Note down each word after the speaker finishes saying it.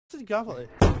What's gravity?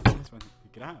 This one.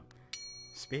 Grab.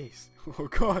 Space. Oh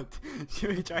god.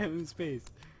 Should we try it in space?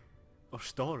 Or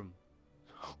storm?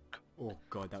 Oh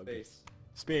god, that would be...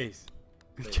 Space.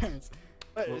 Chance.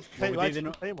 Wait, Well, it's what time, would like they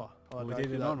the timer. Oh, Would no, they I the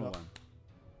do that normal now. one?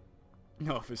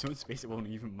 No, if it's on space it won't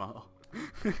even matter.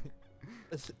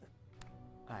 It's...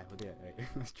 Aye, we'll do it, right.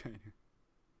 Let's try now.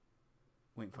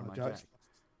 Waiting for Oh, my Jack's- jack.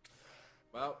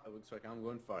 Well, it looks like I'm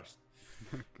going first.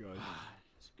 Oh god.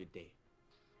 It's a good day.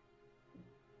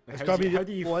 It's How gotta do you, be how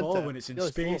do you slow, isn't fall it? when it's in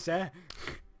Really slow. space, eh?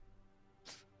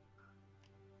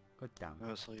 God damn.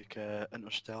 It was like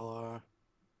Interstellar.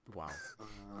 Wow.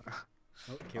 Uh,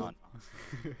 Oh, killed.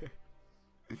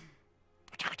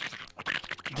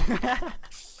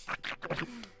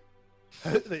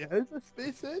 How's the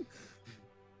space in?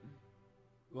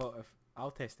 Well, if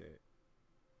I'll test it.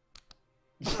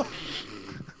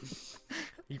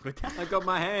 You go down. I got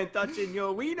my hand touching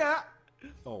your wiener.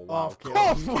 Oh wow. Of okay.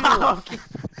 course, Wow. Okay.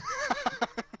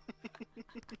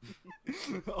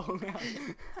 Oh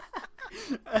man.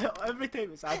 Every time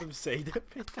it's Adam's side.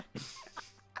 Every time.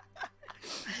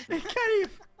 I can't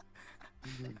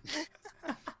even.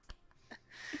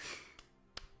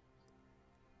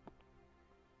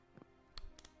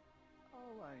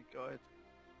 oh my god.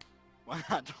 Why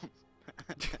Adam?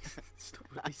 Stop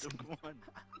Adam, releasing. come on.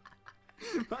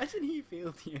 Imagine he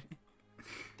failed here.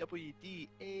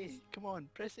 WDA, come on,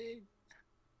 press A.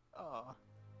 Oh.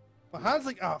 My hand's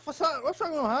like off. What's that? What's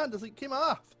wrong with my hand? It's like came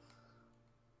off.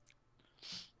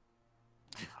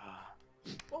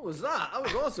 What was that? That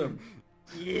was awesome.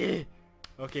 Yeah.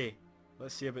 Okay.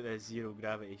 Let's see about the zero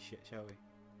gravity shit, shall we?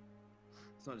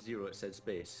 It's not zero, it said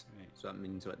space. Right. So that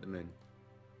means we're at the moon.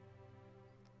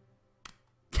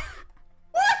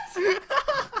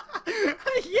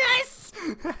 Yes!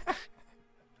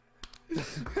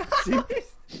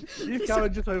 You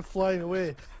can't just went flying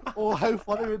away. Oh, how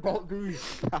funny would that be?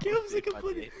 Caleb's like a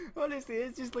bloody... Honestly,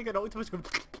 it's just like an octopus going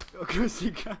across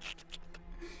the ground.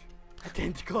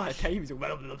 Identical at times.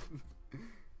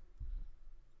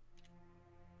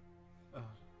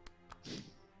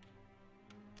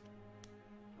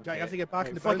 Jack, you have to get back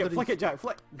in the Flick boundaries. it, flick it, Jack,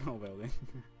 flick! Oh well then.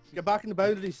 Get back in the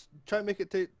boundaries. Try and make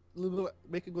it take a little bit,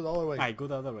 make it go the other way. Aye, go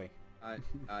the other way. Aye.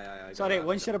 Sorry,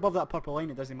 once you're above that purple line,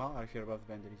 it doesn't matter if you're above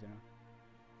the boundaries, you know.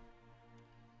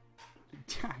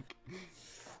 Jack.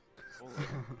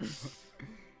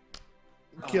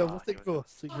 Okay, let's take go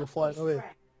so you can go flying away.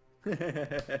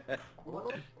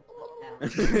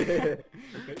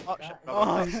 Oh, shit.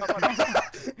 Oh, Is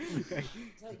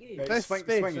that you? right, Press swing,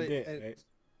 space, swing and right, do it, right?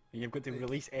 And you've got to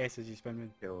release S as you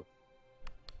spin Kill.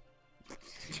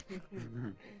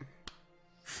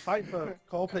 Thanks for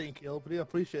cooperating, Caleb. Really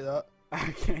appreciate that.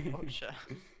 Okay. Oh shit.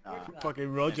 Nah.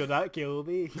 Fucking Roger that, Caleb.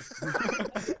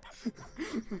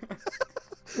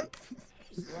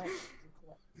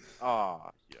 Oh,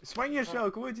 yeah. Swing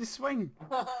yourself, come on, just swing.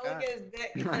 Look at his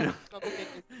dick.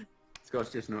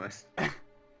 Scott's just noticed.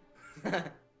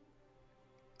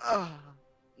 Ah.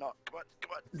 No, come on,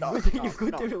 come on. No, You've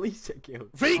got to release it, Caleb.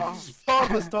 Reach for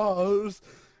the stars.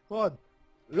 Come on,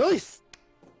 release.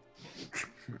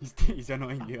 He's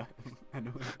annoying you. I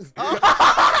know.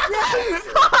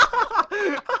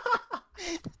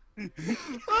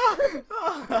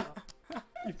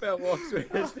 You fell off, so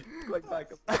it's going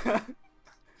back up.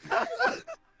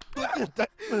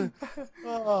 Oh,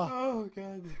 Oh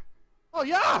god. oh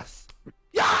yes!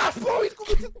 Yes! Boy, he's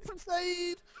going to the different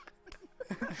side!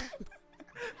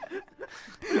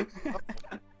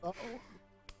 Uh-oh.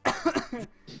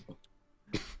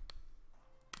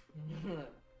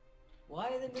 Why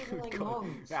are they moving like Come on.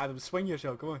 monks? Adam, swing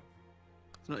yourself, come on.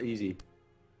 It's not easy.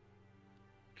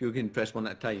 You can press one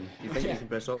at a time. You think you can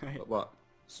press up? Right. But what?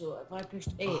 So if I pushed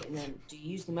A and then do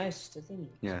you use the mouse to thingy?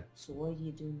 Yeah. So why are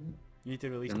you doing that? You need to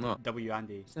release You're not. W and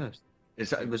A.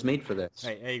 It was made for this.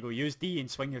 Right, there you go. Use D and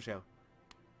swing yourself.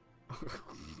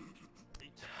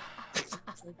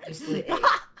 Just like A.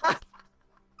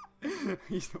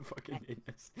 He's not fucking doing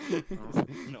this.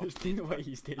 No. There's no way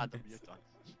he's doing Adam, this.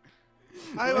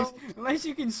 you're done. Unless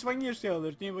you can swing yourself,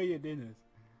 there's no way you're doing this.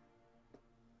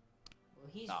 Well,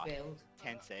 he's Nah. failed.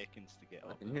 10 seconds to get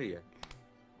I up. can hear you.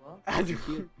 What?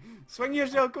 Adam, swing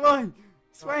yourself, come on!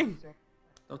 Swing!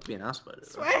 Not to be an ass about it.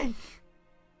 Swing!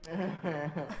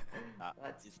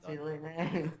 That's he's too done. late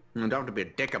now. You don't have to be a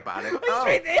dick about it. He's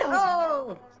right there!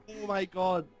 Oh! Oh my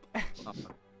god.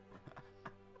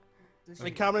 This And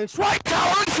is- Cameron, swing,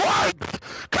 coward, swing!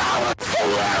 Coward,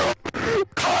 swing!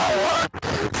 Coward,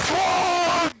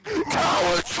 swing!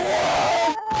 Coward, swing! Coward,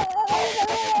 swing!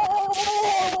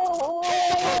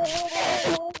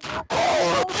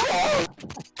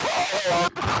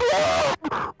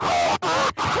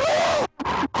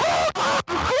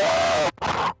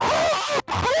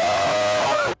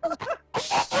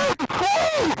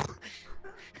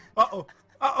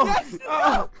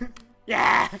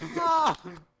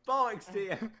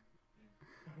 here.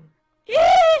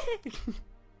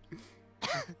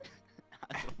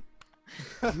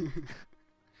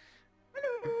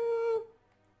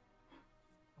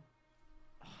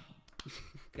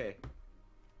 Okay.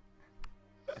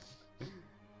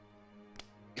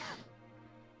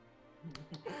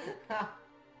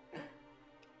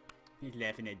 He's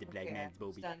laughing at the black Okay, man's I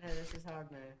Bobby. understand how this is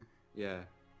hard now. Yeah.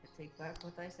 I take back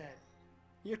what I said.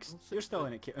 You're still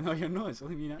in it, kid. No, you're not. It's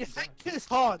only me now. You think it's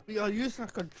hard, but you're using a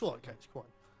controller, catch. Come on.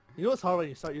 You know it's hard when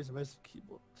you start using mouse and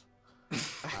keyboard.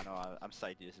 I know, I'm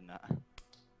side using that.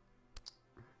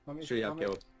 Want me to- Sure you have want me-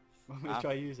 kill. want me to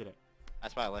try using it?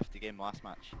 That's why I left the game last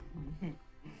match.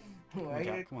 Why Okay,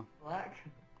 are you come on. black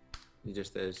He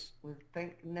just is. with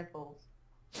pink nipples?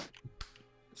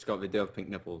 Scott, they do have pink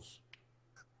nipples.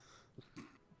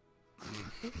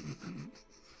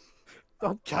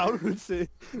 That Karen would say,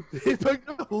 they picked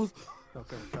nipples.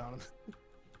 Okay, Karen.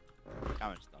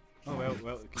 Cameron's done. Oh well,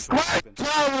 well. Swing,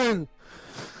 Karen!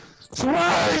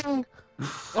 Swing!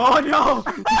 Oh no!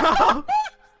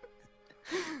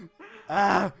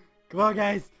 No! Come on,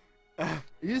 guys.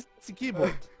 Use the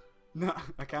keyboard. No,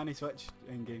 I can't switch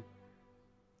in game.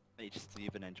 You just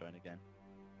leave and then join again.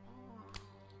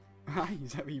 Hi,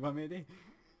 is that what you want me to do?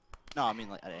 No, I mean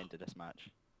like at the end of this match.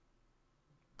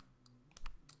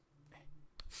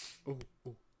 Oh,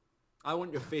 oh. I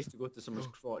want your face to go to someone's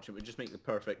crotch. It would just make the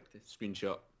perfect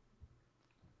screenshot.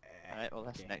 Alright, well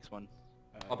that's the Okay. next one.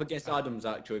 Up against Adam's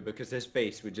actually, because his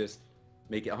face would just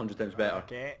make it 100 times better.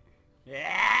 Okay.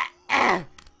 Yeah.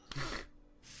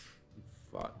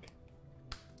 Fuck.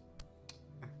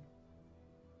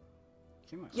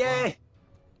 Come on. Yeah!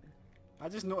 I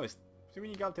just noticed. See when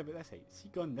you go up to about this height, see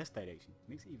going this direction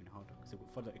makes it even harder because I've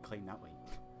got further to climb that way.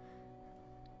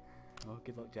 Oh,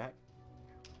 good luck, Jack.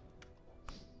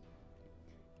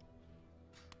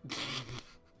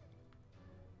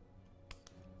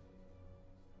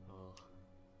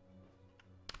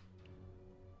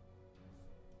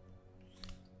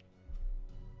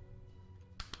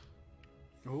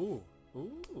 Oh.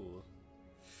 Ooh.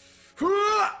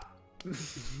 Ooh.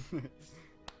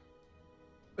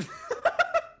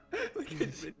 Look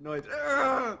at the noise.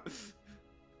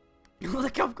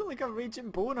 Look, I've got like a raging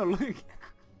boner, look.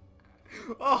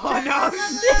 Oh no!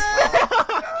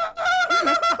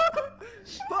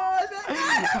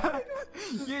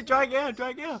 You drag it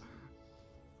out.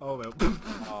 Oh well.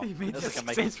 Oh, He made it that's like a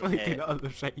successfully to microphone the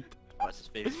other side. What's his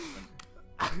face?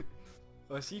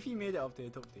 Well, see if he made it up to the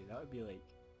top there, that would be like...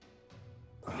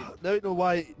 Now you know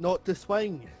why not to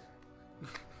swing.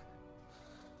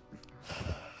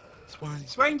 Swing.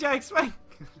 Swing, Jack, swing!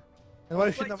 And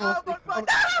why should never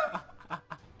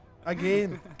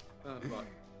again. Oh, fuck.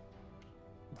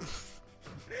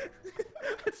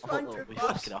 Oh, we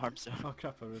fucking arms out. Oh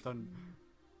crap, I was done.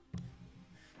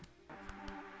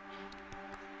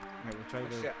 Right, we'll try the...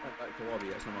 Shit, went back to lobby,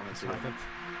 that's not what I Sorry, I said. did.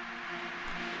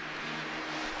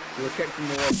 We were kicked from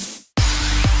the lobby.